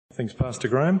Thanks, Pastor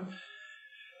Graham.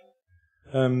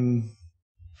 I'd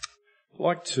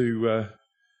like to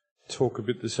talk a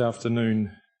bit this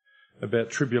afternoon about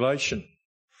tribulation.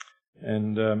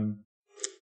 And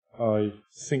I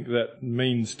think that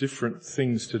means different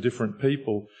things to different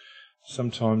people.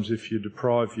 Sometimes if you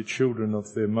deprive your children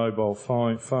of their mobile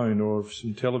phone or of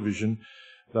some television,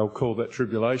 they'll call that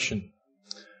tribulation.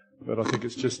 But I think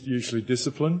it's just usually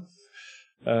discipline.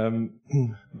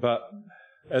 But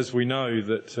as we know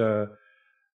that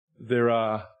there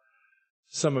are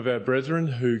some of our brethren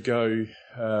who go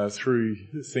through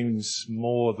things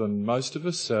more than most of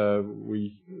us.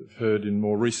 We've heard in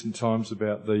more recent times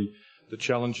about the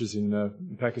challenges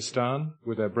in Pakistan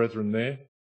with our brethren there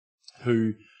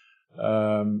who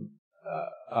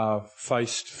are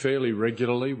faced fairly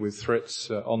regularly with threats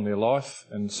on their life,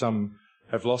 and some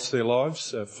have lost their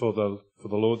lives for the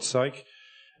Lord's sake.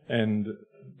 And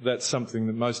that's something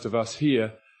that most of us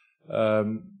here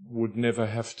would never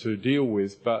have to deal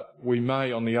with. But we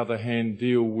may, on the other hand,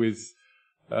 deal with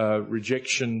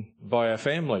rejection by our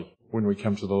family when we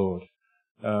come to the Lord,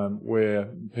 where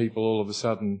people all of a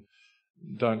sudden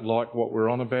don't like what we're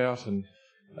on about. And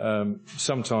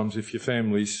sometimes if your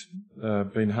family's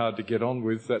been hard to get on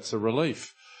with, that's a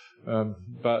relief.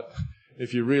 But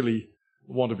if you really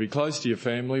want to be close to your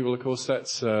family, well, of course,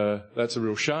 that's a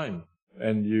real shame.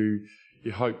 And you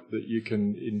hope that you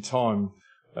can, in time,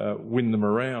 win them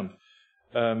around.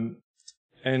 And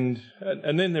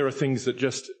then there are things that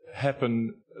just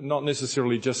happen, not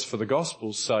necessarily just for the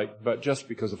gospel's sake, but just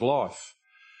because of life.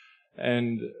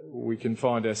 And we can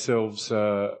find ourselves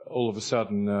all of a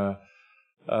sudden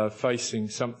facing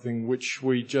something which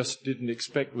we just didn't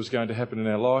expect was going to happen in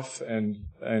our life, and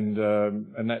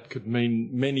that could mean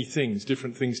many things,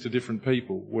 different things to different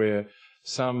people, where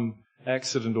some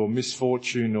accident or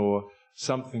misfortune or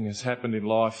something has happened in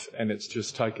life and it's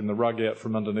just taken the rug out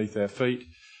from underneath our feet,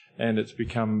 and it's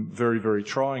become very, very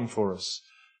trying for us.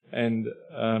 And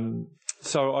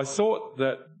so I thought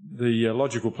that the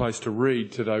logical place to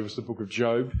read today was the book of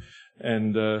Job.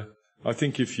 And I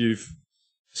think if you've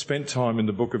spent time in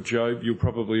the book of Job, you'll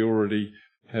probably already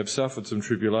have suffered some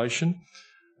tribulation,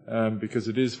 because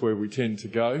it is where we tend to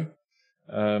go,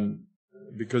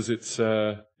 because it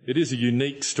is a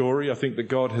unique story. I think that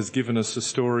God has given us a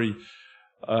story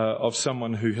of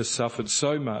someone who has suffered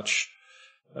so much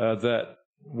that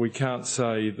we can't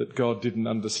say that God didn't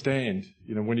understand.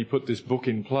 You know, when he put this book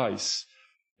in place,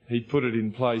 he put it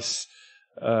in place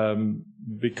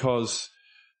because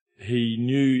he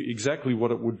knew exactly what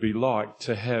it would be like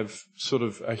to have sort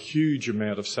of a huge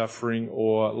amount of suffering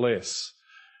or less.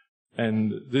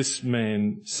 And this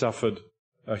man suffered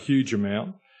a huge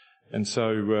amount. And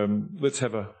so let's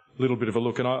have a little bit of a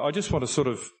look. And I just want to sort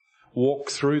of walk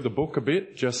through the book a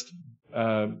bit, just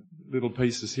little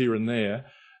pieces here and there,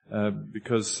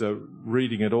 because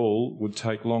reading it all would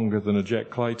take longer than a Jack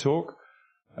Clay talk.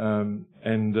 So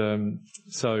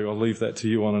I'll leave that to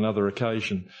you on another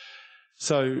occasion.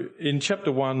 So in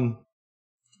chapter 1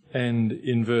 and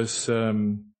in verse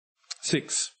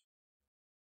 6,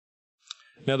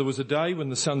 now there was a day when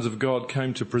the sons of God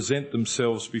came to present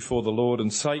themselves before the Lord,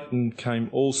 and Satan came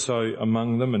also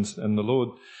among them. And the Lord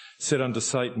said unto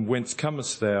Satan, Whence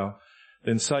comest thou?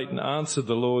 Then Satan answered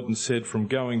the Lord and said, From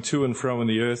going to and fro in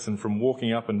the earth, and from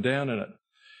walking up and down in it.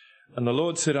 And the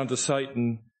Lord said unto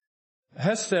Satan,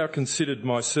 Hast thou considered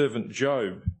my servant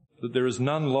Job, that there is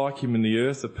none like him in the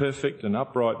earth, a perfect and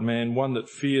upright man, one that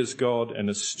fears God and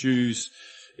eschews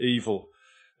evil?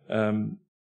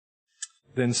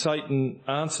 Then Satan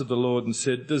answered the Lord and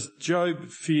said, Does Job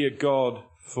fear God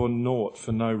for naught,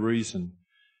 for no reason?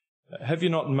 Have you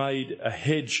not made a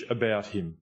hedge about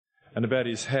him, and about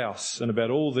his house, and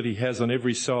about all that he has on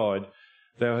every side?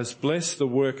 Thou hast blessed the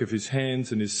work of his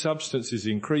hands, and his substance is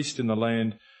increased in the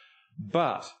land.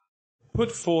 But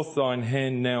put forth thine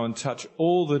hand now and touch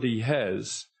all that he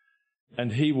has,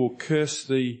 and he will curse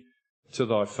thee to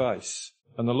thy face.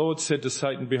 And the Lord said to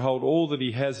Satan, Behold, all that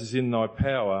he has is in thy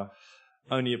power,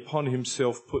 only upon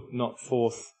himself put not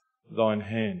forth thine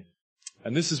hand.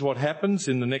 And this is what happens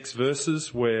in the next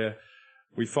verses, where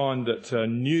we find that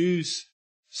news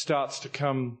starts to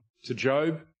come to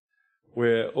Job,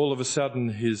 where all of a sudden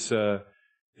his I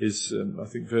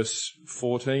think verse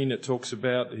 14, it talks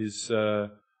about his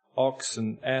ox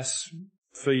and ass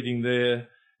feeding there,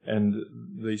 and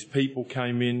these people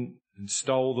came in and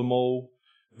stole them all.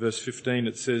 Verse 15,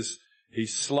 it says,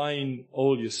 He's slain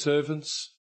all your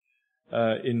servants.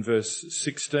 In verse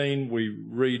 16, we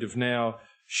read of now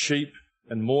sheep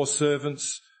and more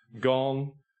servants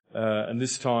gone, and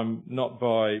this time not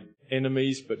by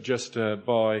enemies, but just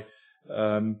by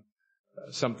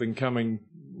something coming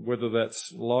whether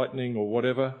that's lightning or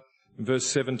whatever. In verse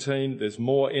 17, there's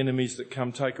more enemies that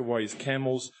come, take away his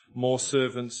camels, more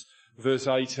servants. Verse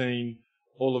 18,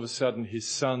 all of a sudden his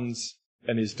sons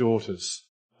and his daughters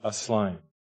are slain.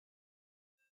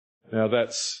 Now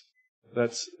that's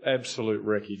absolute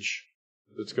wreckage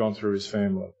that's gone through his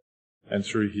family and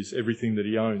through his everything that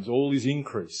he owns, all his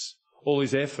increase, all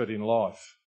his effort in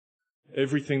life,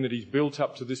 everything that he's built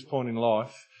up to this point in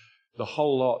life, the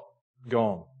whole lot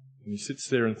gone. And he sits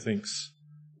there and thinks,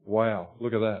 wow,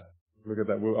 look at that. Look at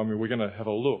that. We're going to have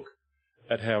a look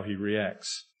at how he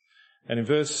reacts. And in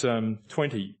verse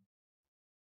 20,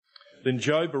 then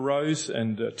Job arose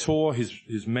and tore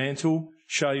his mantle,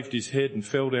 shaved his head and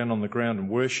fell down on the ground and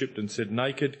worshipped and said,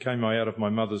 naked came I out of my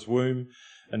mother's womb,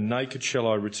 and naked shall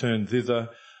I return thither.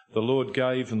 The Lord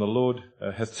gave and the Lord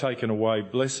hath taken away.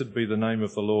 Blessed be the name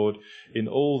of the Lord. In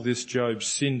all this Job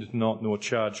sinned not nor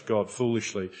charged God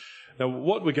foolishly. Now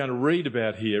what we're going to read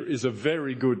about here is a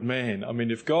very good man. I mean,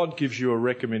 if God gives you a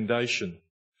recommendation,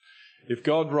 if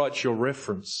God writes your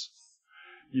reference,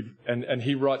 and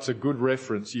he writes a good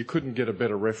reference, you couldn't get a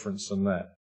better reference than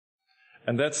that.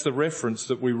 And that's the reference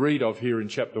that we read of here in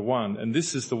chapter 1. And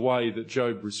this is the way that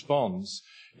Job responds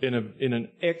in an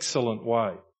excellent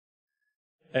way.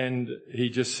 And he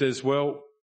just says, well,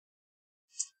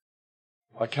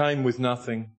 I came with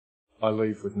nothing, I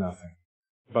leave with nothing,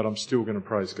 but I'm still going to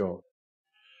praise God.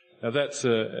 Now that's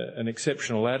an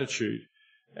exceptional attitude.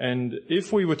 And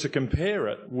if we were to compare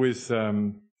it with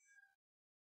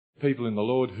people in the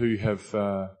Lord who have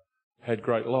had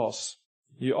great loss,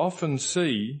 you often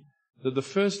see that the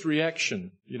first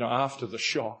reaction, after the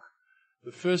shock,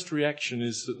 the first reaction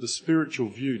is that the spiritual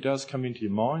view does come into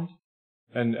your mind.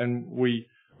 And we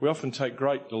often take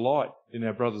great delight in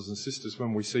our brothers and sisters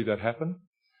when we see that happen.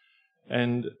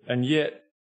 And yet,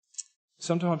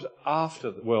 sometimes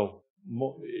after,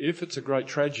 if it's a great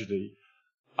tragedy,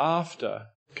 after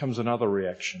comes another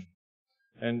reaction.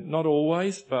 And not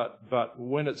always, but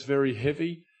when it's very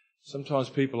heavy, sometimes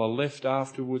people are left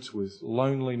afterwards with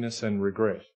loneliness and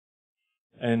regret.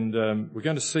 And we're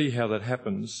going to see how that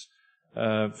happens.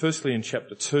 Firstly, in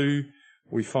chapter 2,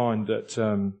 we find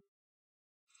that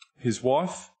his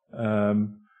wife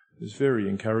is very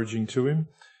encouraging to him.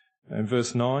 And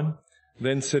verse 9,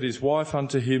 then said his wife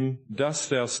unto him, dost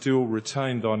thou still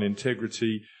retain thine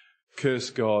integrity?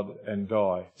 Curse God and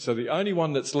die. So the only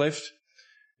one that's left,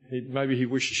 maybe he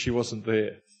wishes she wasn't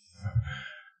there.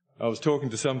 I was talking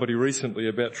to somebody recently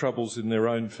about troubles in their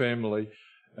own family,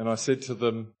 and I said to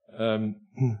them, and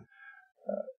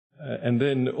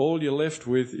then all you're left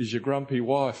with is your grumpy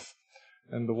wife.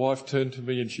 And the wife turned to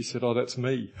me and she said, oh, that's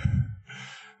me.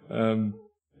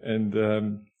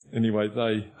 Anyway,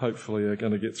 they hopefully are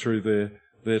going to get through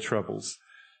their troubles.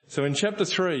 So in chapter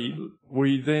 3,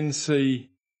 we then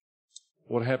see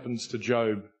what happens to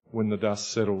Job when the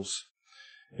dust settles.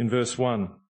 In verse 1,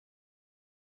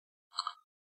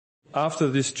 after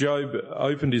this Job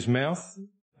opened his mouth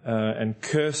and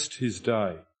cursed his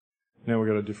day. Now we've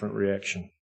got a different reaction.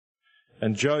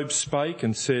 And Job spake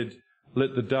and said,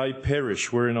 let the day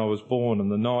perish wherein I was born,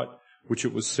 and the night which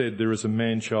it was said, there is a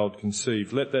man-child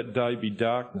conceived. Let that day be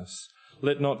darkness.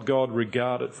 Let not God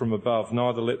regard it from above,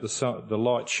 neither let the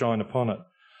light shine upon it.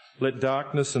 Let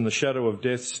darkness and the shadow of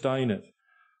death stain it.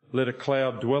 Let a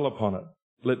cloud dwell upon it.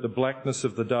 Let the blackness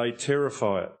of the day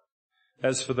terrify it.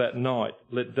 As for that night,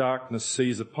 let darkness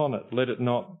seize upon it. Let it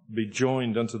not be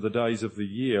joined unto the days of the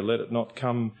year. Let it not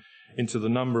come into the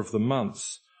number of the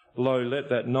months. Lo, let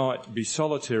that night be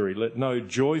solitary. Let no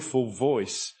joyful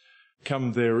voice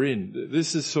come therein.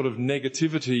 This is sort of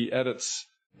negativity at its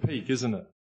peak, isn't it?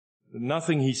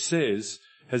 Nothing he says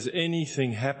has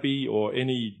anything happy or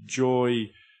any joy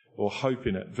or hope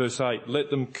in it. Verse 8, let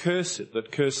them curse it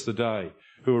that curse the day,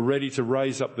 who are ready to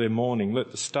raise up their mourning.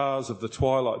 Let the stars of the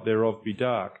twilight thereof be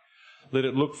dark. Let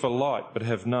it look for light, but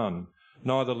have none.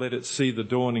 Neither let it see the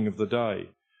dawning of the day.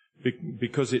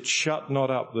 Because it shut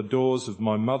not up the doors of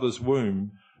my mother's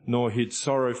womb, nor hid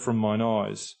sorrow from mine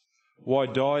eyes. Why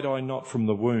died I not from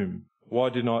the womb? Why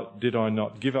did I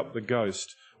not give up the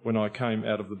ghost when I came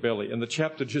out of the belly? And the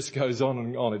chapter just goes on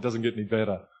and on. It doesn't get any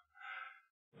better.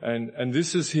 And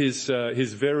this is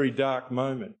his very dark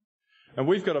moment. And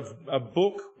we've got a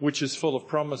book which is full of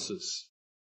promises.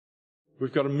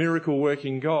 We've got a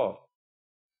miracle-working God.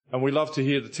 And we love to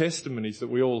hear the testimonies that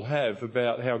we all have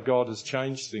about how God has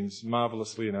changed things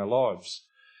marvellously in our lives.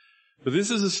 But this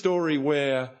is a story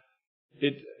where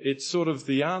it's sort of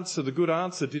the good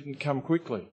answer didn't come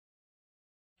quickly.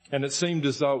 And it seemed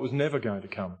as though it was never going to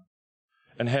come.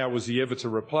 And how was he ever to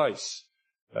replace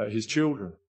his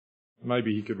children?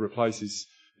 Maybe he could replace his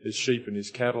sheep and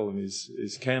his cattle and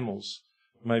his camels.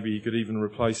 Maybe he could even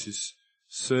replace his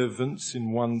servants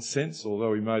in one sense,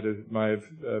 although he may have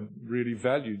really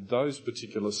valued those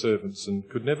particular servants and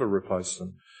could never replace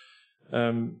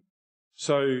them.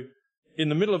 So in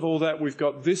the middle of all that, we've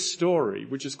got this story,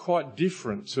 which is quite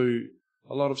different to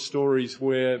a lot of stories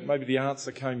where maybe the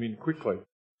answer came in quickly.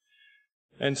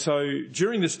 And so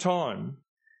during this time,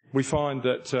 we find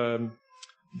that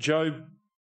Job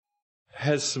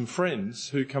has some friends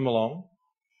who come along,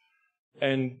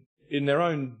 and in their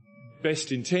own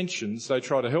best intentions, they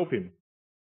try to help him.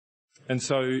 And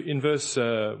so in verse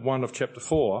 1 of chapter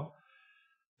 4,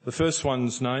 the first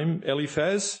one's name,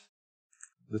 Eliphaz,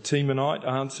 the Temanite,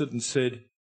 answered and said,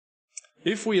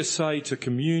 "If we essay to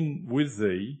commune with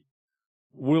thee,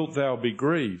 wilt thou be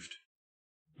grieved?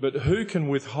 But who can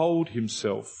withhold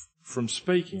himself from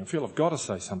speaking?" I feel I've got to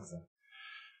say something.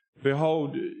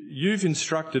 "Behold, you've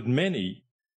instructed many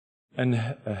and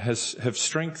have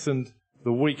strengthened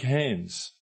the weak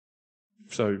hands."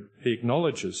 So he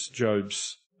acknowledges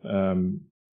Job's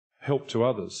help to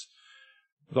others.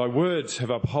 "Thy words have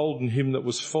upholden him that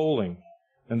was falling,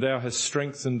 and thou hast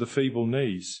strengthened the feeble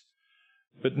knees.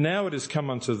 But now it is come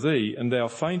unto thee, and thou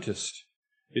faintest.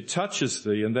 It touches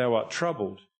thee, and thou art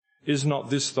troubled. Is not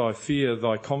this thy fear,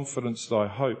 thy confidence, thy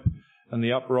hope, and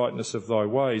the uprightness of thy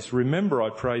ways? Remember, I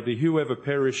pray thee, whoever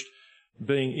perished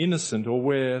being innocent, or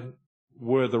where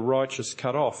were the righteous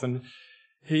cut off?" And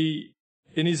he,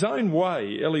 in his own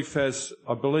way, Eliphaz,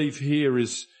 I believe here,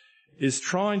 is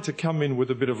trying to come in with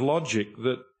a bit of logic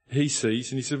that he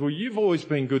sees. And he said, well, you've always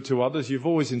been good to others. You've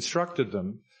always instructed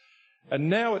them. And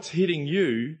now it's hitting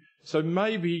you. So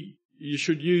maybe you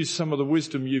should use some of the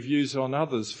wisdom you've used on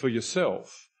others for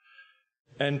yourself.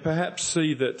 And perhaps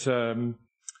see that,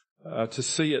 to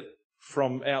see it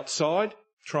from outside,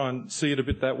 try and see it a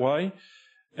bit that way.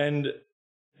 And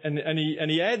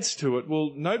he adds to it,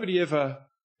 well, nobody ever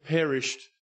perished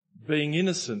being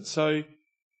innocent. So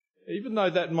even though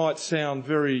that might sound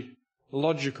very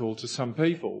logical to some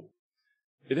people,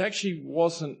 it actually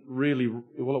wasn't really,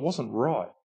 well, it wasn't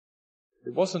right.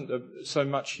 It wasn't so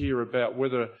much here about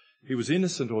whether he was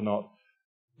innocent or not.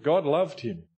 God loved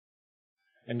him.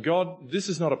 And God, this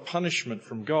is not a punishment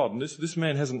from God. And this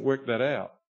man hasn't worked that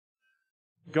out.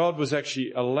 God was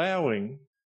actually allowing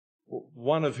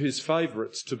one of his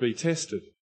favourites to be tested.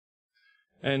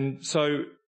 And so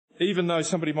even though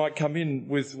somebody might come in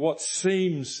with what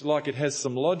seems like it has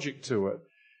some logic to it,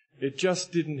 it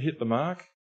just didn't hit the mark.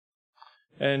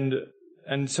 And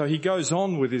so he goes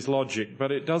on with his logic,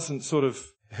 but it doesn't sort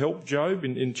of help Job.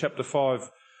 In chapter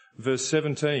 5, verse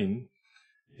 17,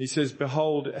 he says,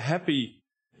 "Behold, happy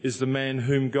is the man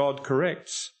whom God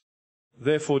corrects.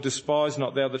 Therefore despise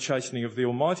not thou the chastening of the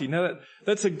Almighty." Now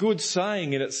that's a good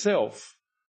saying in itself,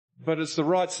 but it's the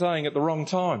right saying at the wrong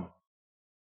time.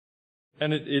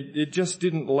 And it just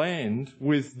didn't land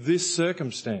with this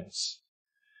circumstance.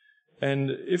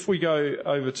 And if we go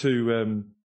over to,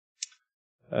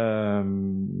 there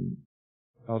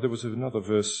was another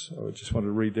verse I just wanted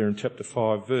to read there in chapter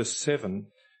 5, verse 7,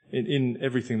 in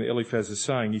everything that Eliphaz is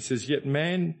saying. He says, "Yet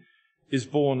man is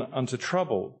born unto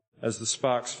trouble, as the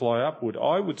sparks fly upward.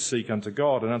 I would seek unto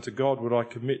God, and unto God would I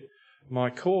commit my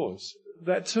cause."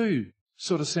 That too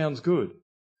sort of sounds good.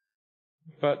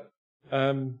 But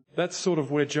that's sort of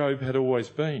where Job had always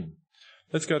been.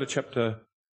 Let's go to chapter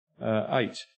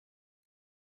 8.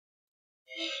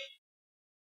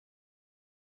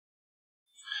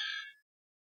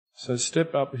 So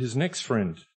step up his next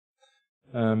friend.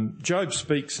 Job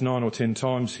speaks 9 or 10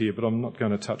 times here, but I'm not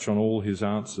going to touch on all his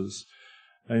answers.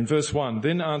 In verse 1,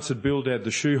 "Then answered Bildad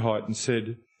the Shuhite and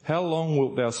said, How long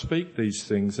wilt thou speak these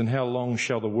things, and how long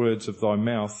shall the words of thy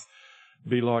mouth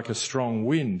be like a strong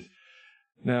wind?"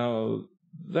 Now,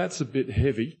 that's a bit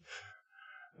heavy,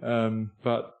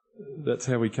 but that's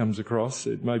how he comes across.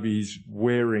 Maybe he's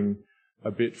wearing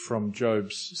a bit from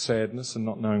Job's sadness and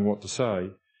not knowing what to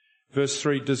say. Verse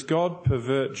 3, "Does God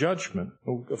pervert judgment?"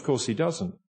 Well, of course he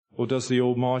doesn't. "Or does the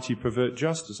Almighty pervert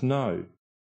justice?" No.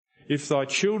 "If thy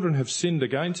children have sinned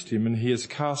against him, and he has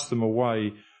cast them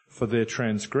away for their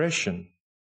transgression,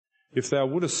 if thou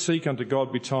wouldest seek unto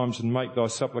God betimes and make thy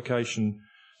supplication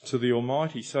to the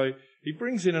Almighty." So he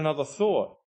brings in another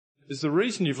thought. Is the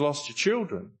reason you've lost your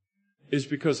children is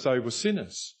because they were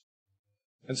sinners.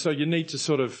 And so you need to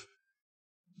sort of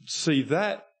see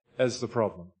that as the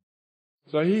problem.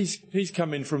 So he's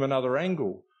come in from another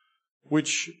angle,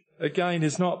 which again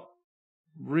is not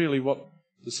really what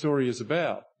the story is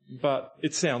about, but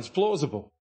it sounds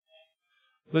plausible.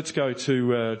 Let's go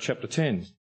to chapter 10.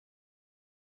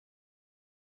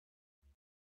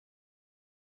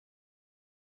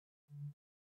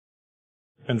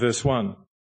 And verse 1.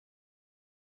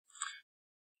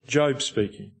 Job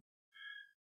speaking.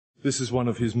 This is one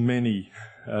of his many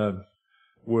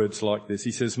words like this.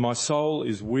 He says, my soul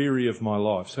is weary of my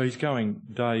life. So he's going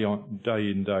day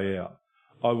in, day out.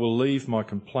 I will leave my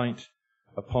complaint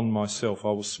upon myself. I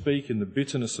will speak in the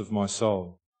bitterness of my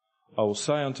soul. I will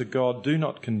say unto God, do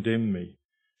not condemn me.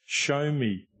 Show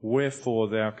me wherefore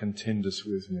thou contendest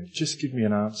with me. Just give me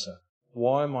an answer.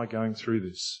 Why am I going through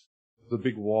this? The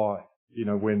big why,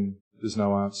 when there's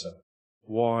no answer.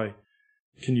 Why?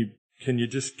 Can you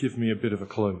just give me a bit of a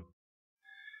clue?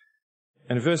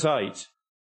 And in verse 8,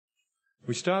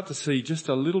 we start to see just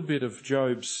a little bit of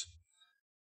Job's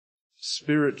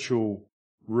spiritual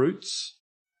roots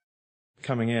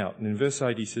coming out. And in verse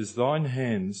 8 he says, thine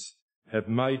hands have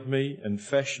made me and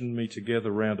fashioned me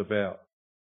together round about.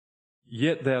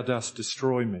 Yet thou dost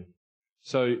destroy me.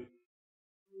 So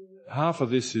half of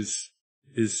this is,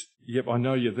 yep, I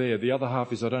know you're there. The other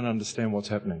half is, I don't understand what's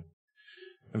happening.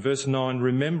 And verse 9,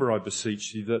 remember, I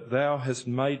beseech thee, that thou hast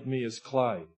made me as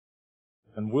clay,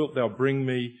 and wilt thou bring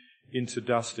me into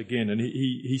dust again. And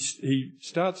he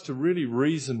starts to really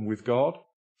reason with God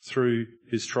through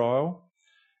his trial.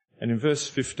 And in verse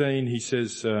 15 he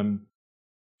says,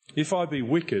 if I be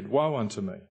wicked, woe unto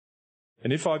me.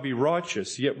 And if I be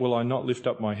righteous, yet will I not lift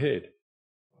up my head.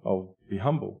 I'll be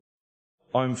humble.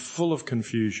 I am full of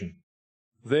confusion.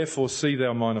 Therefore see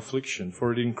thou mine affliction,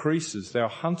 for it increases. Thou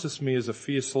huntest me as a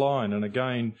fierce lion, and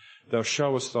again thou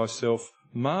showest thyself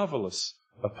marvellous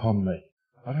upon me.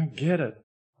 I don't get it.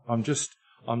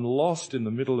 I'm lost in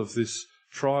the middle of this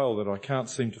trial that I can't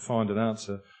seem to find an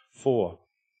answer for.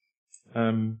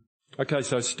 Okay,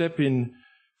 so step in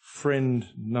friend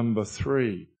number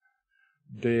 3.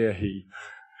 Dare he?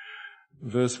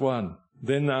 Verse 1.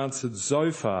 Then answered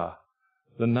Zophar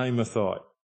the Naamathite.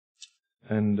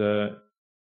 And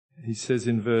he says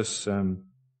in verse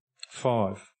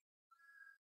 5,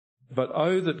 but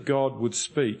oh, that God would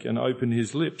speak and open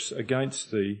his lips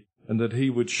against thee, and that he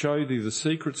would show thee the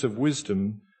secrets of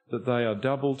wisdom, that they are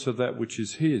double to that which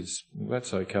is his. Well,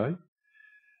 that's okay.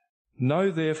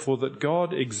 Know therefore that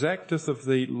God exacteth of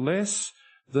thee less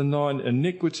than thine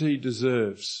iniquity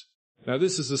deserves. Now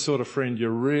this is the sort of friend you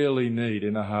really need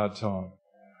in a hard time.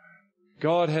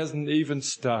 God hasn't even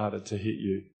started to hit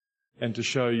you and to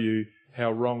show you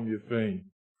how wrong you've been.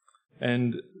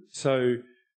 And so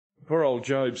poor old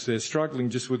Job's there struggling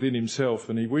just within himself,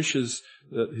 and he wishes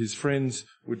that his friends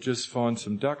would just find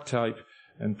some duct tape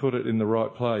and put it in the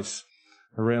right place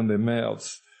around their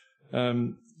mouths.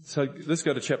 So let's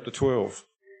go to chapter 12.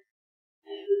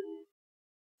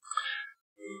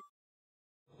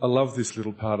 I love this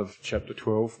little part of chapter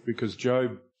 12 because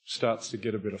Job starts to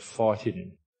get a bit of fight in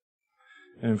him.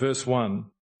 And in verse 1,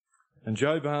 and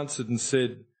Job answered and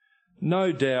said,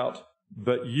 no doubt,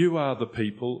 but you are the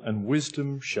people, and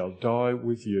wisdom shall die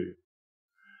with you.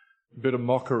 A bit of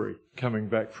mockery coming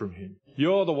back from him.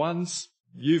 You're the ones.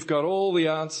 You've got all the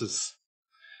answers.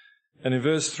 And in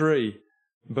verse 3,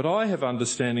 but I have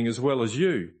understanding as well as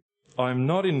you. I am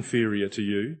not inferior to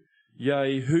you.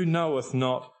 Yea, who knoweth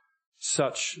not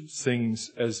such things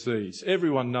as these?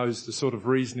 Everyone knows the sort of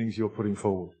reasonings you're putting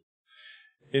forward.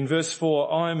 In verse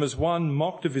 4, I am as one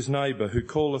mocked of his neighbour, who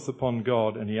calleth upon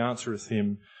God, and he answereth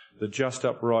him. The just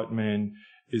upright man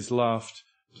is laughed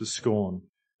to scorn.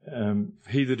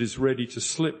 He that is ready to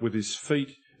slip with his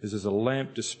feet is as a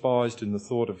lamp despised in the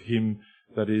thought of him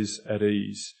that is at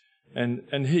ease.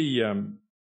 And he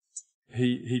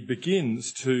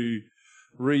begins to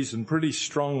reason pretty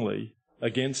strongly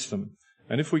against them.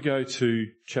 And if we go to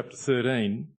chapter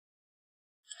 13,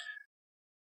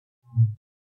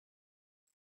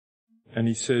 and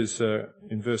he says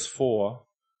in verse 4,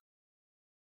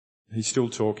 he's still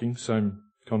talking, same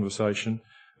conversation,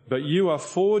 but you are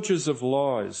forgers of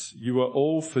lies. You are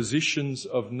all physicians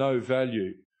of no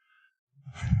value.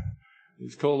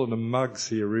 He's calling them mugs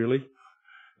here, really.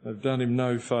 They've done him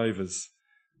no favours.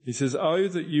 He says, oh,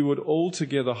 that you would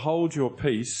altogether hold your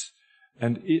peace,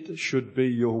 and it should be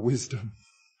your wisdom.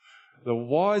 The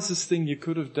wisest thing you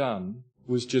could have done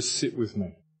was just sit with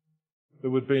me. It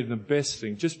would be the best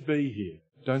thing. Just be here.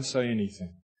 Don't say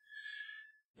anything.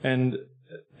 And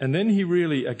then he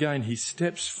really, again, he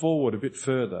steps forward a bit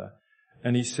further,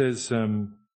 and he says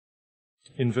in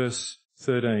verse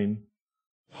 13,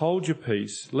 hold your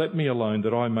peace, let me alone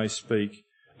that I may speak,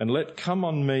 and let come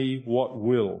on me what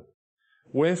will.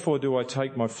 Wherefore do I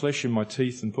take my flesh in my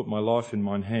teeth and put my life in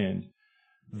mine hand?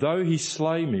 Though he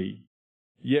slay me,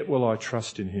 yet will I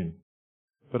trust in him.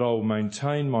 But I will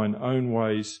maintain mine own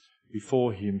ways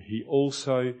before him. He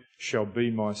also shall be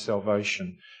my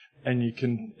salvation. And you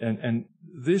can, and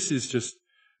this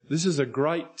is a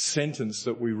great sentence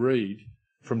that we read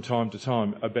from time to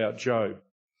time about Job.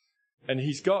 And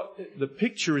the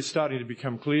picture is starting to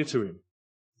become clear to him,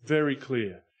 very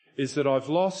clear, is that I've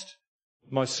lost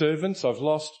my servants, I've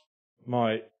lost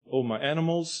all my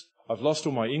animals, I've lost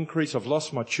all my increase, I've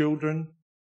lost my children.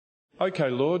 Okay,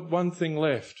 Lord, one thing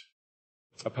left,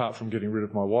 apart from getting rid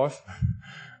of my wife,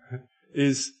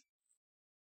 is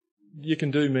you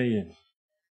can do me in.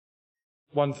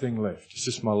 One thing left, it's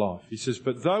just my life. He says,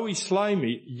 but though he slay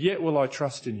me, yet will I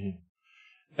trust in him.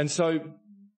 And so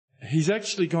he's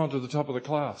actually gone to the top of the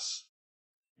class,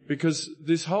 because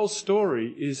this whole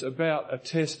story is about a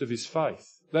test of his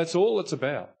faith. That's all it's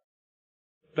about.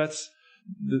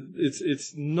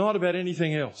 It's not about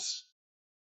anything else.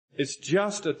 It's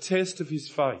just a test of his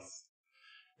faith.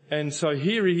 And so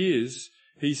here he is.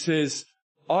 He says,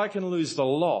 I can lose the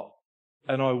lot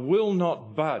and I will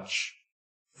not budge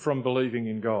from believing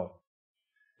in God.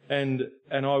 And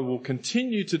I will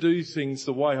continue to do things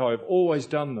the way I've always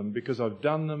done them, because I've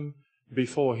done them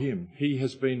before him. He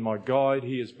has been my guide.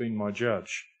 He has been my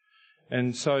judge.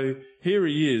 And so here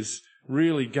he is,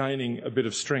 really gaining a bit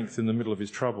of strength in the middle of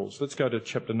his troubles. Let's go to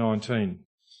chapter 19.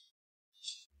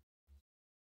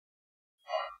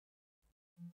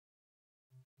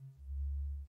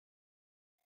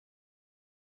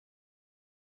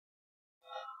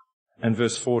 And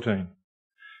verse 14.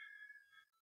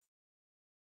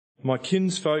 My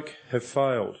kinsfolk have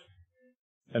failed,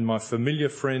 and my familiar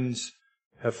friends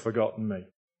have forgotten me.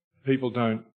 People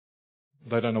don't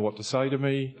know what to say to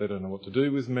me, they don't know what to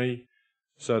do with me,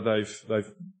 so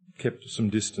they've kept some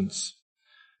distance.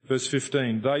 Verse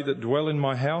 15, they that dwell in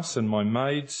my house and my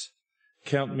maids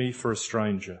count me for a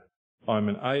stranger. I am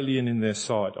an alien in their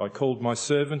sight. I called my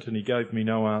servant, and he gave me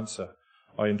no answer.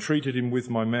 I entreated him with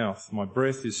my mouth. My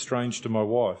breath is strange to my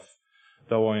wife,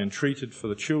 though I entreated for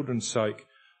the children's sake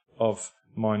of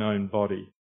mine own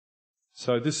body.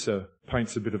 So this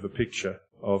paints a bit of a picture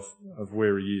of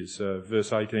where he is.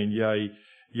 Verse 18, yea,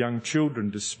 young children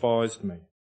despised me.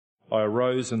 I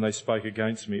arose and they spake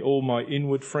against me. All my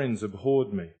inward friends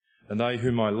abhorred me, and they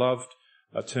whom I loved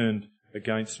are turned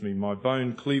against me. My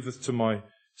bone cleaveth to my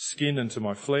skin and to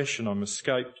my flesh, and I'm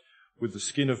escaped with the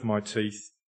skin of my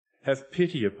teeth. Have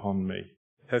pity upon me,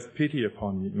 have pity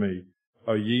upon me,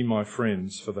 O ye my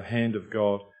friends, for the hand of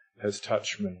God has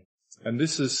touched me. And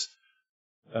this is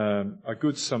a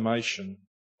good summation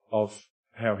of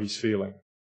how he's feeling,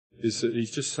 is that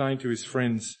he's just saying to his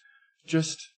friends,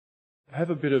 just have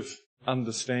a bit of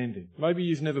understanding. Maybe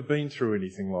you've never been through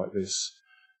anything like this,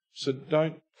 so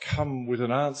don't come with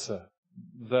an answer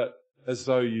that as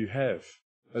though you have,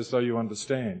 as though you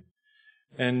understand.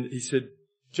 And he said,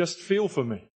 just feel for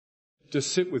me,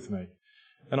 just sit with me.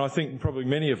 And I think probably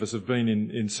many of us have been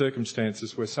in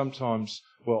circumstances where sometimes,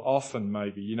 well, often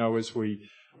maybe, as we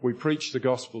preach the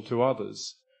gospel to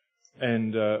others,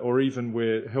 and or even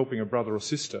we're helping a brother or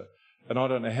sister, and I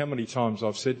don't know how many times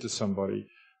I've said to somebody,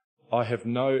 I have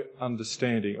no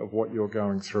understanding of what you're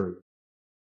going through.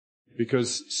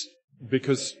 Because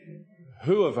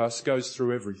who of us goes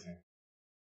through everything?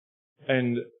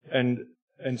 And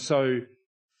so,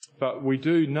 but we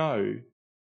do know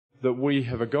that we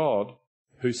have a God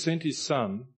who sent his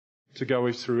Son to go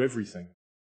through everything.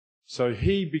 So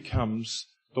he becomes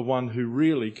the one who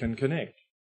really can connect,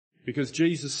 because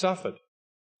Jesus suffered,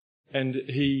 and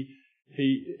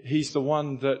he's the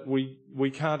one that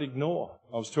we can't ignore.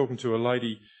 I was talking to a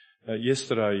lady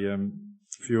yesterday, a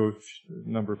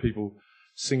number of people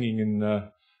singing in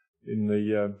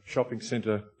the shopping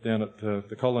centre down at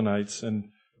the Colonnades, and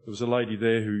there was a lady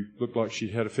there who looked like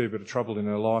she'd had a fair bit of trouble in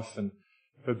her life, and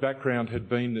her background had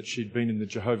been that she'd been in the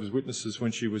Jehovah's Witnesses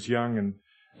when she was young,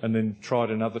 and then tried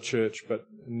another church, but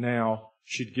now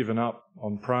she'd given up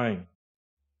on praying.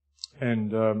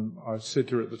 And I said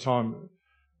to her at the time,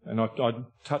 and I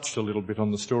touched a little bit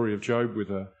on the story of Job with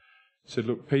her, said,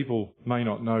 look, people may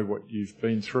not know what you've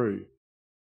been through,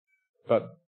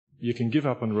 but you can give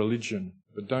up on religion,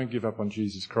 but don't give up on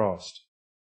Jesus Christ,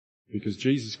 because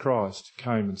Jesus Christ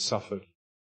came and suffered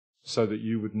so that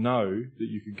you would know that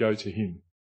you could go to him.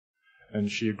 And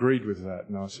she agreed with that.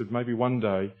 And I said, maybe one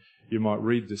day you might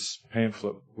read this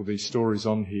pamphlet with these stories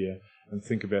on here and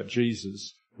think about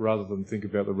Jesus rather than think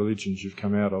about the religions you've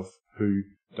come out of who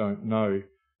don't know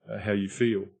how you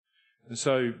feel. And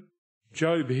so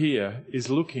Job here is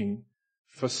looking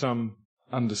for some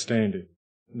understanding,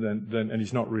 and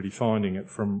he's not really finding it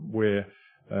from where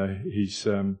he's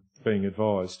being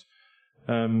advised.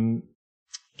 Verse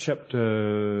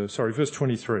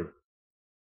 23.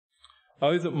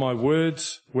 Oh, that my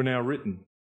words were now written.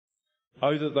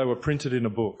 Oh, that they were printed in a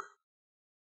book.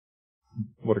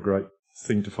 What a great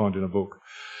thing to find in a book.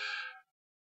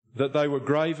 That they were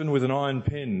graven with an iron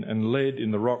pen and lead in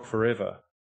the rock forever.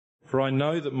 For I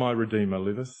know that my Redeemer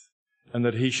liveth, and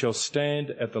that he shall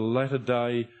stand at the latter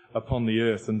day upon the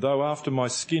earth. And though after my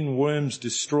skin worms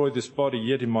destroy this body,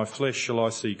 yet in my flesh shall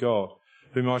I see God,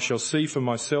 whom I shall see for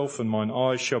myself, and mine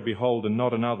eyes shall behold and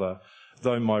not another,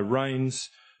 though my reins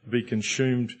be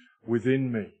consumed within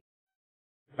me.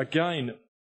 Again,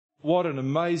 what an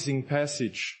amazing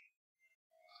passage.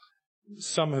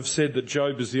 Some have said that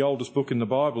Job is the oldest book in the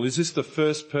Bible. Is this the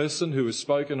first person who has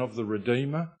spoken of the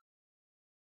Redeemer?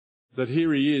 That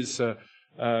here he is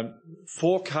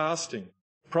forecasting,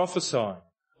 prophesying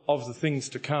of the things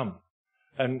to come.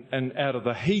 And out of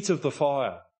the heat of the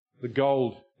fire, the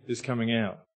gold is coming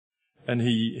out. And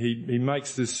he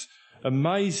makes this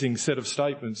amazing set of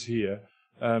statements here.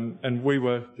 And we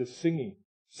were just singing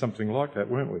something like that,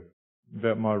 weren't we?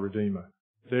 About my Redeemer.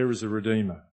 There is a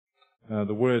Redeemer.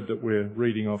 The word that we're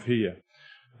reading of here.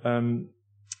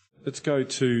 Let's go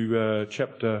to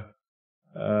chapter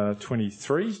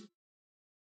 23.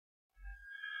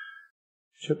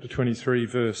 Chapter 23,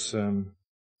 verse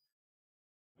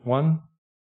 1.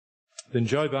 Then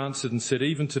Job answered and said,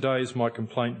 even today is my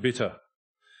complaint bitter,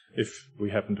 if we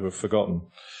happen to have forgotten.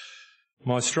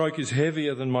 My stroke is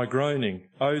heavier than my groaning.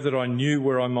 Oh, that I knew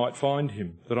where I might find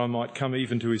him, that I might come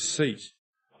even to his seat.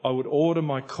 I would order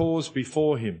my cause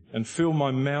before him and fill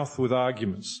my mouth with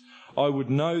arguments. I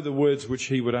would know the words which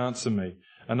he would answer me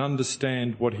and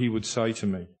understand what he would say to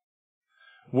me.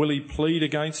 Will he plead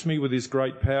against me with his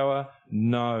great power?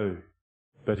 No,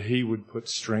 but he would put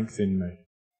strength in me.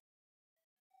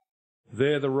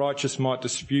 There the righteous might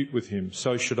dispute with him,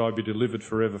 so should I be delivered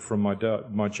forever from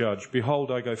my judge.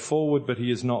 Behold, I go forward, but he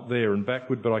is not there, and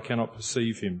backward, but I cannot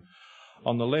perceive him.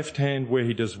 On the left hand where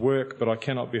he does work, but I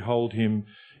cannot behold him.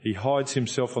 He hides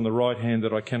himself on the right hand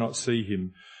that I cannot see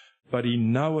him. But he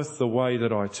knoweth the way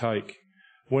that I take.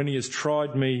 When he has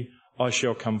tried me, I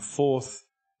shall come forth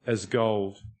as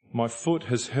gold. My foot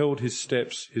has held his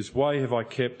steps. His way have I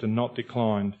kept and not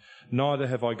declined. Neither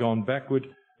have I gone backward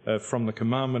from the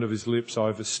commandment of his lips. I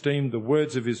have esteemed the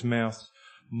words of his mouth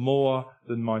more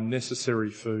than my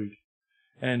necessary food.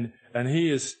 And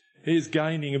he is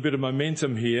gaining a bit of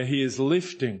momentum here. He is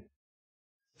lifting,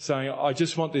 saying, I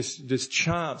just want this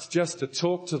chance just to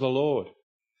talk to the Lord.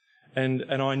 And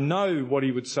I know what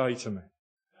he would say to me.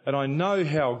 And I know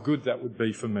how good that would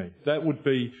be for me. That would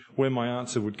be where my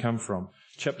answer would come from.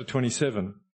 Chapter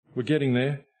 27. We're getting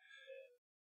there.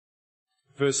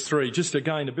 Verse 3. Just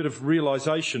again, a bit of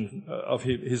realization of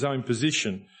his own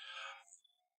position.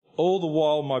 All the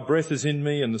while my breath is in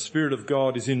me and the Spirit of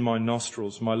God is in my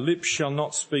nostrils. My lips shall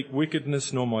not speak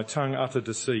wickedness, nor my tongue utter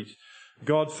deceit.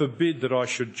 God forbid that I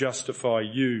should justify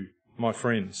you, my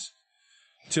friends.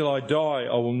 Till I die,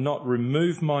 I will not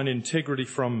remove mine integrity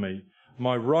from me.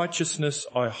 My righteousness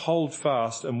I hold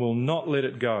fast and will not let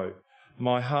it go.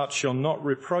 My heart shall not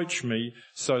reproach me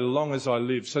so long as I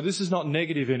live. So this is not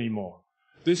negative anymore.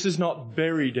 This is not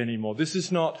buried anymore. This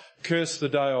is not curse the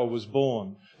day I was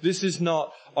born. This is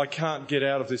not I can't get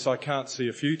out of this, I can't see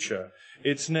a future.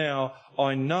 It's now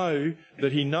I know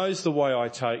that he knows the way I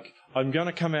take. I'm going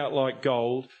to come out like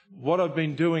gold. What I've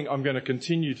been doing, I'm going to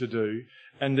continue to do.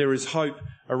 And there is hope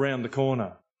around the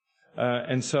corner.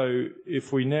 And so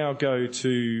if we now go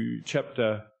to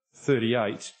chapter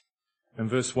 38 and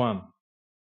verse 1.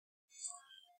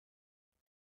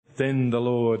 Then the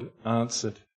Lord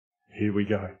answered. Here we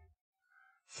go.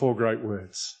 4 great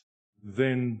words.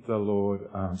 Then the Lord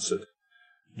answered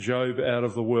Job out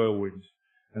of the whirlwind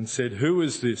and said, who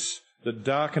is this that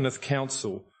darkeneth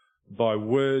counsel by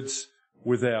words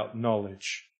without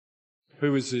knowledge?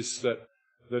 Who is this that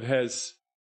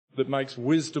makes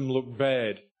wisdom look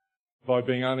bad by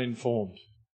being uninformed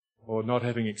or not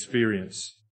having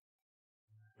experience?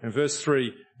 In verse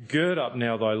 3, gird up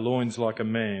now thy loins like a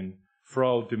man, for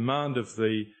I will demand of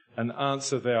thee, and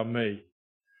answer thou me.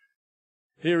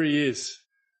 Here he is.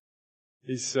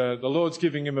 The Lord's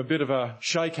giving him a bit of a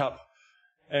shake-up,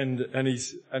 and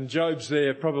Job's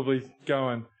there probably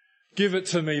going, give it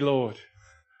to me, Lord.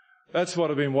 That's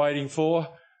what I've been waiting for.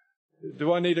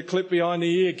 Do I need a clip behind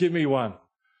the ear? Give me one.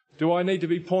 Do I need to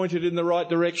be pointed in the right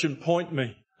direction? Point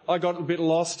me. I got a bit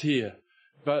lost here,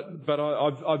 but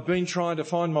I've been trying to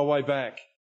find my way back.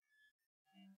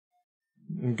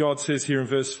 And God says here in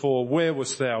verse 4, where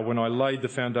wast thou when I laid the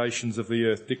foundations of the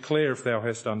earth? Declare if thou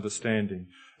hast understanding.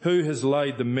 Who has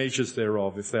laid the measures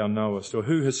thereof, if thou knowest? Or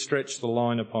who has stretched the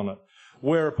line upon it?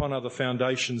 Whereupon are the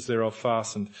foundations thereof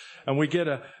fastened? And we get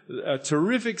a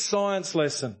terrific science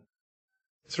lesson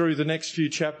through the next few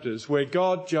chapters where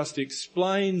God just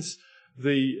explains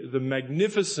the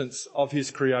magnificence of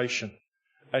his creation.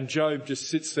 And Job just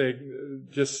sits there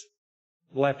just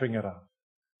lapping it up.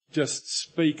 Just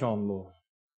speak on, Lord.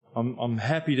 I'm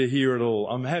happy to hear it all.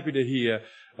 I'm happy to hear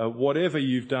whatever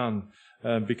you've done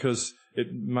because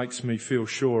it makes me feel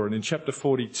sure. And in chapter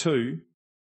 42,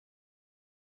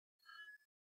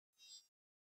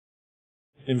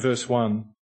 in verse 1,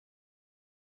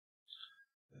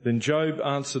 then Job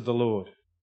answered the Lord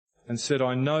and said,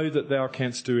 I know that thou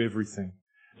canst do everything,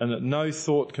 and that no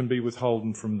thought can be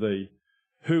withholden from thee.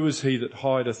 Who is he that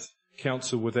hideth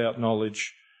counsel without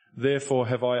knowledge? Therefore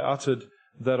have I uttered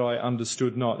that I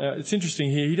understood not. Now, it's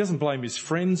interesting here, he doesn't blame his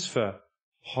friends for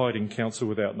hiding counsel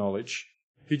without knowledge.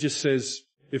 He just says,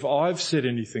 if I've said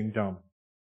anything dumb,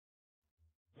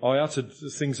 I uttered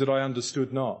things that I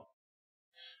understood not,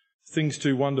 things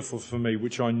too wonderful for me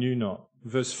which I knew not.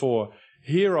 Verse 4,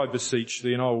 hear, I beseech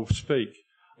thee, and I will speak.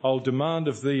 I'll demand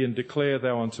of thee, and declare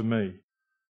thou unto me.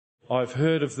 I've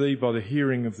heard of thee by the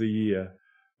hearing of the ear,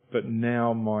 but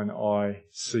now mine eye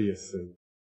seeth thee.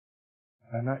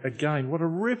 And again, what a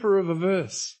ripper of a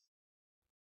verse.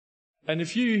 And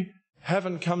if you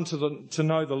haven't come to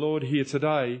know the Lord here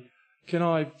today, can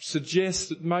I suggest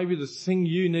that maybe the thing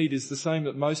you need is the same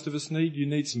that most of us need? You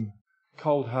need some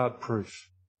cold, hard proof.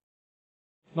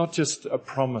 Not just a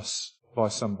promise by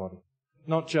somebody.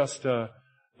 Not just a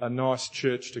nice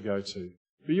church to go to.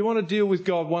 But you want to deal with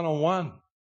God one-on-one.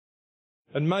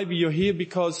 And maybe you're here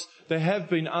because there have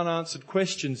been unanswered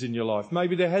questions in your life.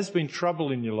 Maybe there has been trouble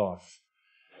in your life.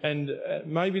 And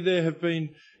maybe there have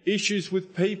been issues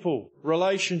with people,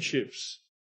 relationships,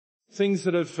 things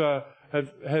that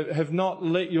have not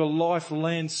let your life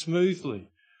land smoothly.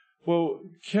 Well,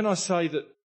 can I say that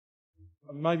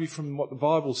maybe from what the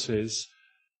Bible says,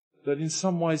 that in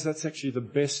some ways that's actually the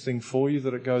best thing for you,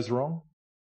 that it goes wrong?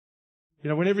 You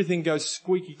know, when everything goes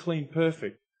squeaky clean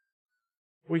perfect,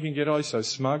 we can get oh so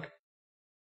smug.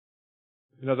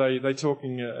 You know, they're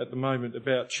talking at the moment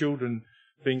about children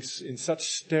being in such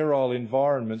sterile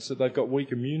environments that they've got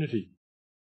weak immunity.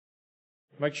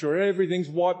 Make sure everything's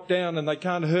wiped down and they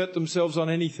can't hurt themselves on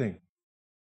anything.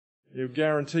 You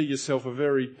guarantee yourself a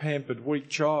very pampered, weak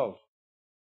child.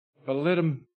 But let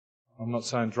them, I'm not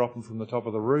saying drop them from the top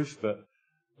of the roof, but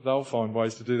they'll find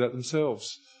ways to do that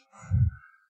themselves.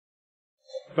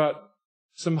 But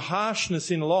some harshness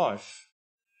in life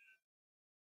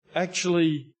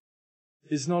actually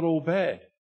is not all bad.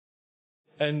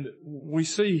 And we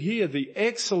see here the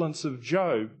excellence of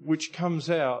Job, which comes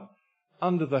out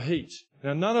under the heat.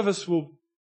 Now, none of us will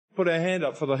put our hand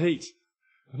up for the heat.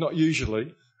 Not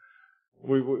usually.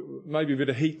 Maybe a bit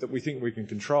of heat that we think we can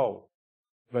control.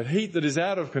 But heat that is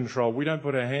out of control, we don't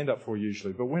put our hand up for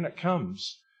usually. But when it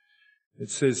comes, it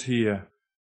says here,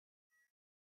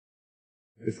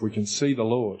 if we can see the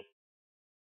Lord,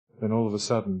 then all of a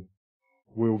sudden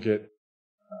we'll get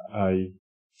a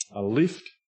lift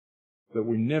that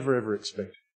we never ever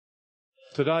expect.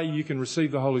 Today you can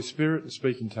receive the Holy Spirit and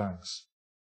speak in tongues.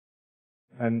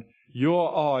 And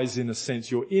your eyes, in a sense,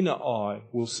 your inner eye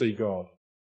will see God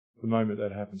the moment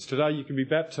that happens. Today you can be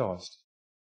baptized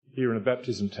here in a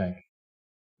baptism tank.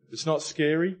 It's not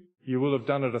scary. You will have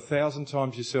done it 1,000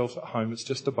 times yourself at home. It's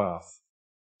just a bath.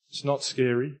 It's not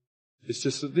scary. It's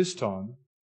just that this time,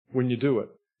 when you do it,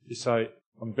 you say,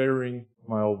 I'm burying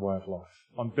my old way of life.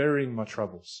 I'm burying my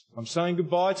troubles. I'm saying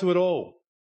goodbye to it all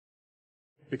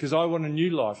because I want a new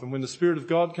life. And when the Spirit of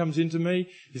God comes into me,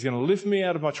 He's going to lift me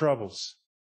out of my troubles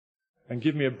and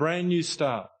give me a brand new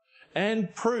start.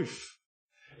 And proof.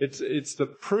 It's the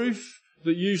proof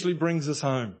that usually brings us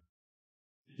home.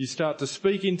 You start to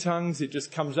speak in tongues, it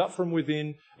just comes up from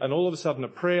within, and all of a sudden a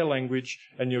prayer language,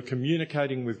 and you're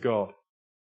communicating with God.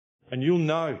 And you'll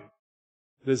know.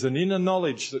 There's an inner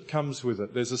knowledge that comes with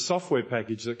it. There's a software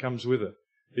package that comes with it.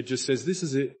 It just says, this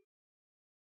is it.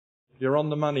 You're on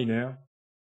the money now.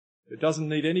 It doesn't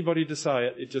need anybody to say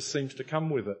it. It just seems to come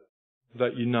with it,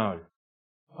 that you know.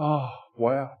 Oh,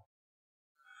 wow.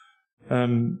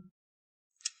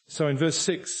 So in verse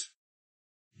 6,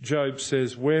 Job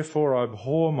says, wherefore I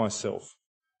abhor myself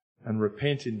and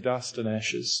repent in dust and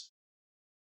ashes.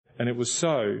 And it was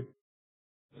so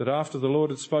that after the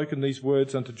Lord had spoken these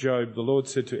words unto Job, the Lord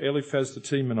said to Eliphaz the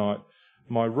Temanite,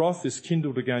 my wrath is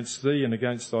kindled against thee and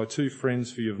against thy two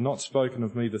friends, for you have not spoken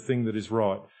of me the thing that is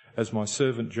right, as my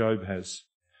servant Job has.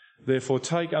 Therefore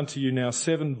take unto you now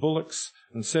 7 bullocks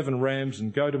and 7 rams,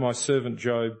 and go to my servant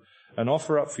Job, and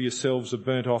offer up for yourselves a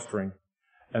burnt offering.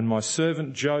 And my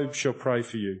servant Job shall pray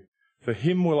for you. For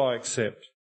him will I accept,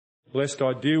 lest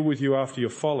I deal with you after your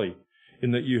folly,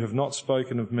 in that you have not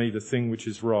spoken of me the thing which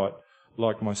is right,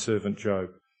 like my servant Job.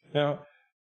 Now,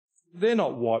 they're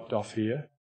not wiped off here.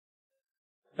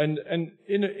 And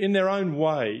in their own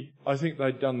way, I think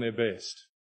they'd done their best.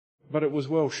 But it was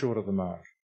well short of the mark.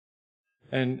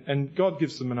 And God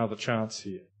gives them another chance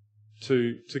here.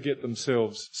 to get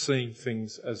themselves seeing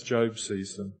things as Job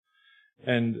sees them.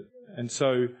 And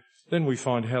so then we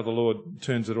find how the Lord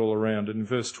turns it all around in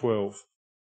verse 12.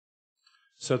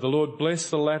 So the Lord blessed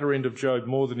the latter end of Job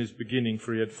more than his beginning,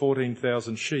 for he had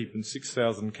 14,000 sheep and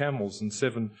 6,000 camels and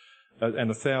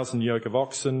 1,000 yoke of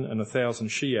oxen and 1,000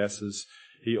 she-asses.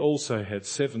 He also had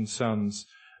 7 sons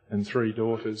and 3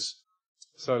 daughters.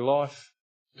 So life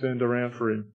turned around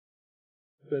for him.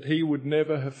 But he would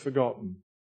never have forgotten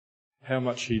how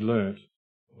much he learnt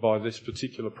by this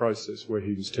particular process where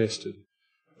he was tested.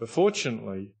 But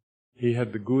fortunately, he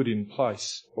had the good in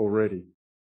place already.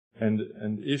 And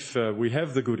if we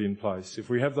have the good in place, if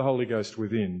we have the Holy Ghost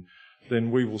within, then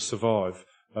we will survive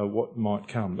what might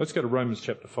come. Let's go to Romans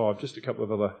chapter 5, just a couple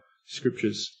of other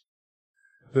scriptures.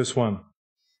 Verse 1.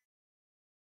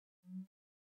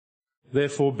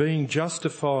 Therefore, being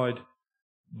justified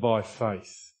by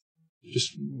faith.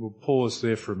 We'll pause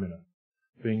there for a minute.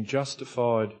 Being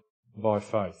justified by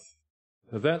faith.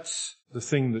 Now that's the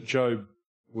thing that Job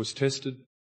was tested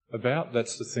about.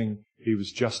 That's the thing he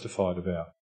was justified about.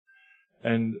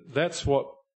 And that's what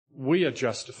we are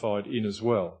justified in as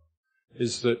well,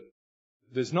 is that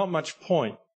there's not much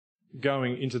point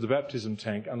going into the baptism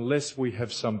tank unless we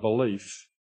have some belief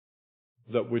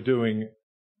that we're doing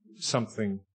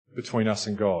something between us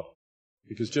and God.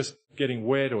 Because just getting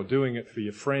wet or doing it for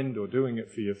your friend or doing it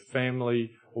for your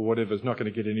family or whatever is not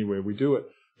going to get anywhere. We do it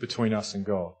between us and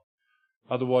God.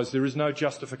 Otherwise, there is no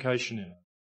justification in it.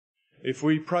 If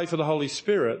we pray for the Holy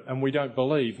Spirit and we don't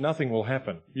believe, nothing will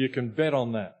happen. You can bet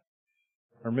on that.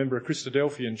 I remember a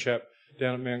Christadelphian chap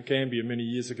down at Mount Gambier many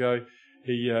years ago.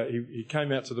 He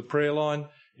came out to the prayer line.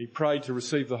 He prayed to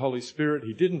receive the Holy Spirit.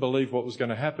 He didn't believe what was going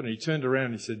to happen. He turned around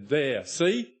and he said, "There,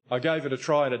 see? I gave it a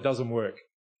try and it doesn't work."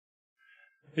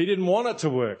 He didn't want it to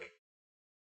work.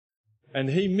 And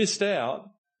he missed out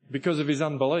because of his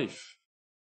unbelief.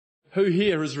 Who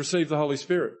here has received the Holy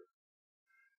Spirit?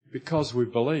 Because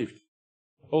we've believed.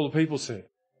 All the people said.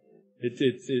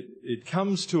 It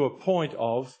comes to a point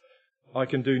of, I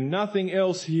can do nothing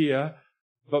else here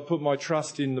but put my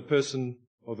trust in the person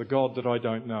or the God that I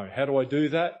don't know. How do I do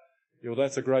that? Well,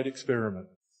 that's a great experiment.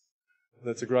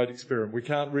 That's a great experiment. We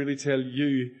can't really tell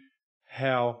you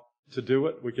how to do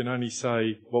it. We can only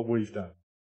say what we've done.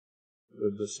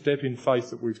 The step in faith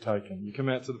that we've taken. You come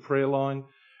out to the prayer line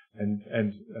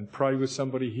and pray with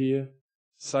somebody here.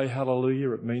 Say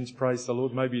hallelujah. It means praise the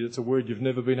Lord. Maybe it's a word you've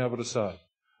never been able to say.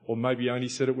 Or maybe you only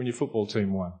said it when your football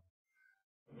team won.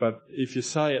 But if you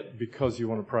say it because you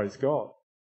want to praise God,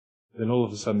 then all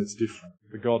of a sudden it's different.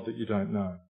 The God that you don't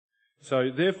know.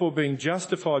 So therefore, being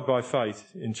justified by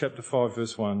faith, in chapter 5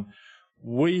 verse 1,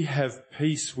 we have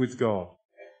peace with God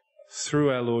through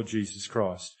our Lord Jesus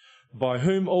Christ, by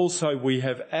whom also we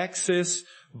have access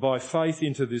by faith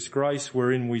into this grace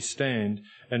wherein we stand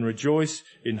and rejoice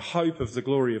in hope of the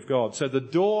glory of God. So the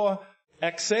door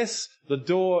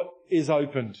is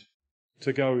opened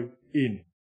to go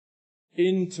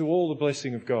into all the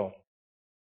blessing of God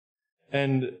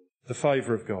and the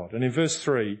favour of God. And in verse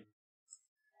 3,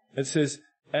 it says,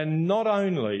 and not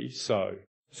only so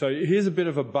here's a bit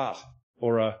of a but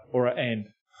or a and.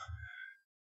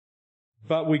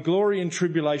 But we glory in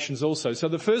tribulations also. So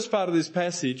the first part of this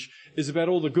passage is about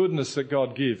all the goodness that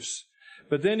God gives.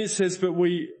 But then it says,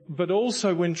 but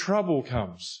also when trouble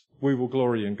comes, we will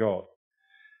glory in God.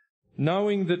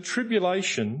 Knowing that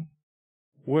tribulation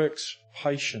works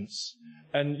patience.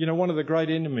 And, one of the great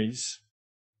enemies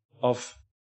of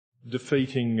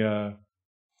defeating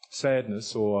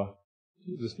sadness or,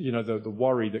 the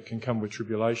worry that can come with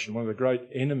tribulation, one of the great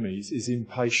enemies is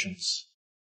impatience.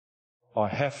 I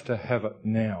have to have it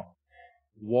now.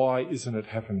 Why isn't it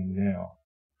happening now?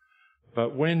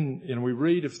 But when we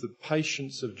read of the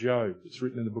patience of Job, it's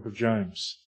written in the book of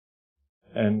James,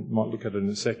 and might look at it in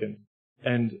a second,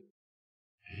 and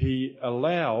he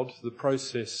allowed the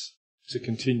process to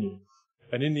continue.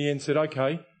 And in the end said,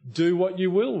 okay, do what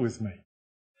you will with me.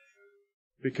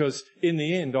 Because in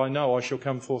the end I know I shall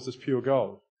come forth as pure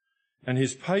gold. And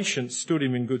his patience stood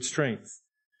him in good strength.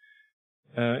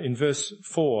 In verse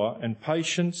 4, and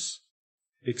patience,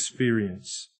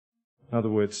 experience. In other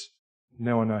words,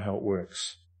 now I know how it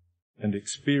works. And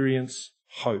experience,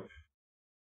 hope.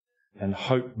 And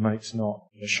hope makes not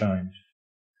ashamed.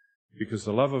 Because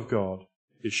the love of God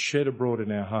is shed abroad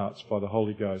in our hearts by the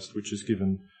Holy Ghost, which is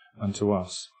given unto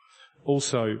us.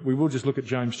 Also, we will just look at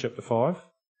James chapter 5,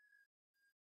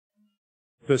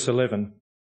 verse 11.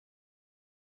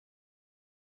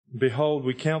 Behold,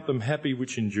 we count them happy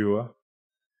which endure.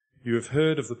 You have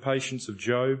heard of the patience of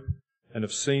Job and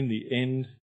have seen the end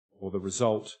or the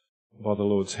result by the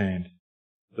Lord's hand.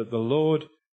 That the Lord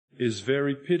is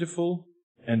very pitiful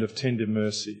and of tender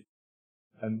mercy.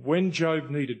 And when Job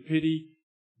needed pity,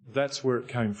 that's where it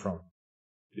came from.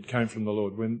 It came from the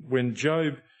Lord. When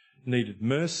Job needed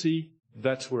mercy,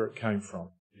 that's where it came from.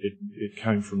 It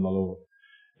came from the Lord.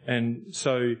 And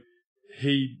so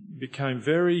he became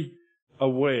very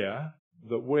aware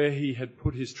that where he had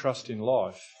put his trust in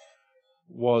life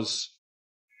was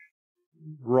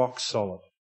rock solid,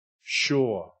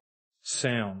 sure,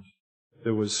 sound.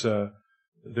 There was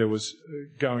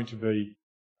going to be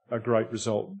a great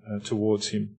result towards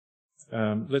him.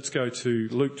 Let's go to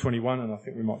Luke 21, and I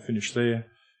think we might finish there,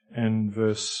 and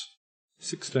verse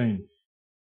 16.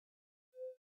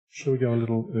 Shall we go a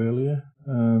little earlier?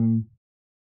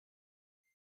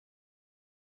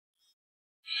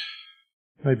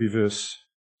 Maybe verse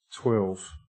 12,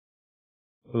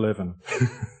 11.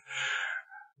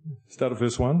 Start at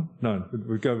verse 1? No,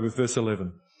 we'll go with verse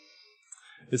 11.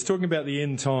 It's talking about the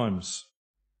end times.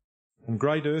 And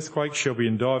great earthquakes shall be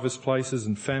in divers places,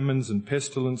 and famines and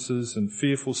pestilences and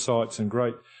fearful sights and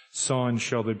great signs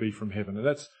shall there be from heaven.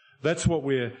 And that's what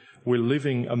we're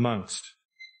living amongst.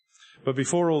 But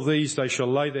before all these they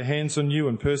shall lay their hands on you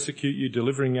and persecute you,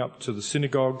 delivering up to the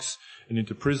synagogues and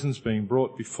into prisons, being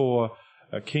brought before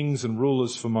kings and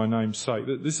rulers for my name's sake.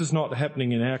 This is not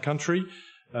happening in our country,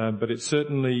 but it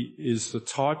certainly is the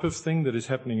type of thing that is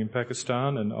happening in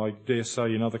Pakistan, and I dare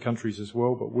say in other countries as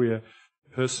well, but we're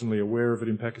personally aware of it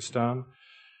in Pakistan.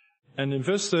 And in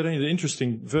verse 13, the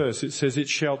interesting verse, it says, it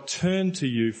shall turn to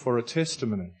you for a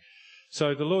testimony.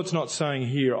 So the Lord's not saying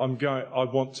here, I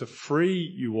want to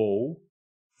free you all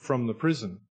from the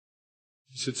prison.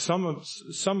 He said, some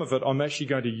of it I'm actually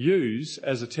going to use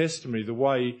as a testimony, the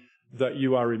way that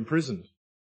you are imprisoned.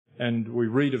 And we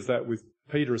read of that with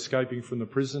Peter escaping from the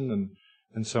prison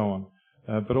and so on.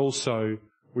 But also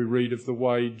we read of the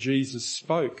way Jesus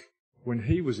spoke when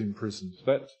he was imprisoned.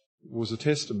 That was a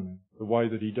testimony, the way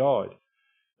that he died.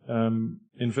 In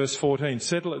verse 14,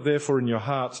 settle it therefore in your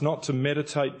hearts not to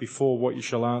meditate before what you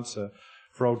shall answer,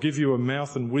 for I'll give you a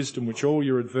mouth and wisdom which all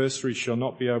your adversaries shall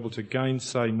not be able to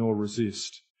gainsay nor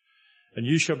resist. And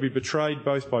you shall be betrayed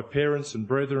both by parents and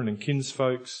brethren and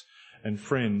kinsfolks and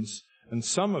friends, and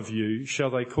some of you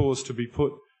shall they cause to be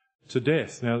put to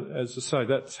death. Now, as I say,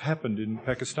 that's happened in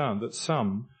Pakistan, that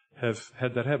some have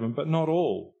had that happen, but not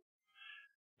all.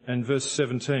 And verse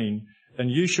 17,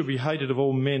 and you shall be hated of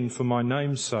all men for my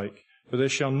name's sake, but there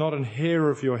shall not an hair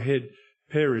of your head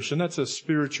perish. And that's a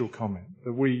spiritual comment,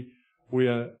 that we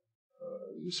are,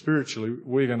 spiritually,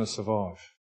 we're going to survive.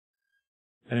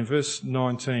 And in verse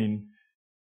 19,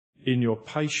 in your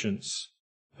patience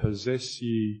possess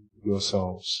ye your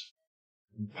souls.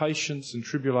 And patience and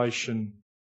tribulation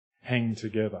hang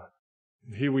together.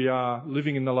 And here we are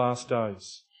living in the last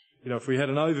days. You know, if we had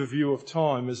an overview of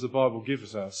time as the Bible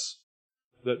gives us,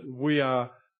 that we are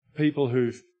people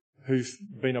who've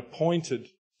been appointed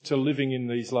to living in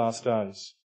these last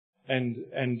days, and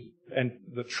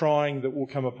the trying that will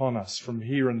come upon us from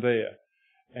here and there.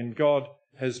 And God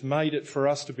has made it for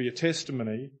us to be a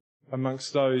testimony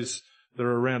amongst those that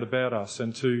are around about us,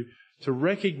 and to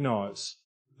recognise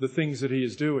the things that he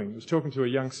is doing. I was talking to a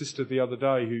young sister the other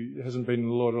day who hasn't been in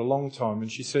the Lord a long time,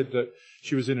 and she said that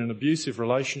she was in an abusive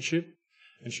relationship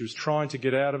and she was trying to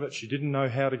get out of it. She didn't know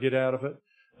how to get out of it.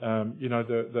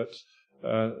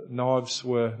 Knives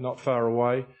were not far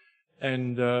away.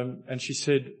 And she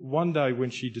said one day when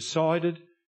she decided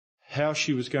how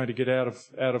she was going to get out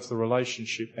of the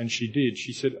relationship, and she did,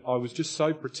 she said, I was just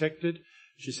so protected.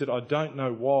 She said, I don't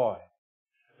know why.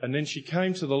 And then she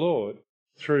came to the Lord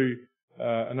through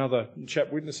another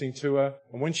chap witnessing to her.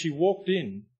 And when she walked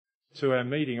in to our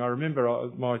meeting, I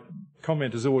remember my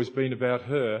comment has always been about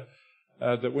her,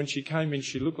 that when she came in,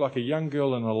 she looked like a young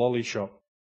girl in a lolly shop.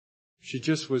 She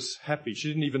just was happy. She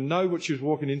didn't even know what she was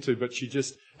walking into, but she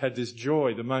just had this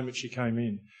joy the moment she came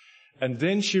in. And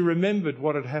then she remembered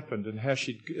what had happened and how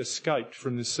she'd escaped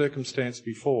from this circumstance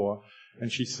before,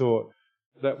 and she thought,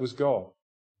 that was God.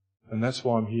 And that's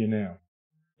why I'm here now.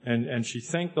 And she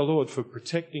thanked the Lord for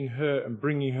protecting her and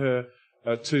bringing her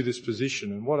to this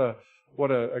position. And what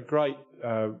a great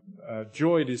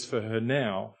joy it is for her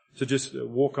now to just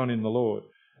walk on in the Lord.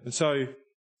 And so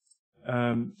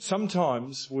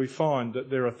sometimes we find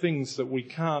that there are things that we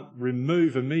can't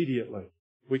remove immediately.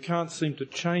 We can't seem to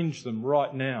change them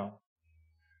right now.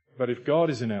 But if God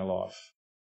is in our life,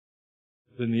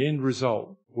 then the end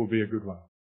result will be a good one.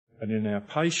 And in our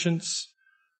patience,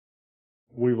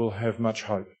 we will have much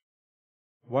hope.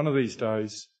 One of these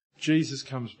days, Jesus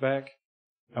comes back,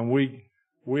 and we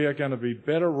are going to be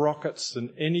better rockets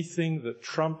than anything that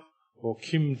Trump or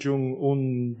Kim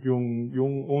Jong-un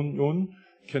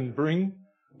can bring.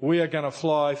 we are going to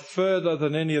fly further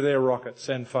than any of their rockets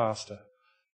and faster.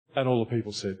 And all the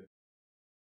people said,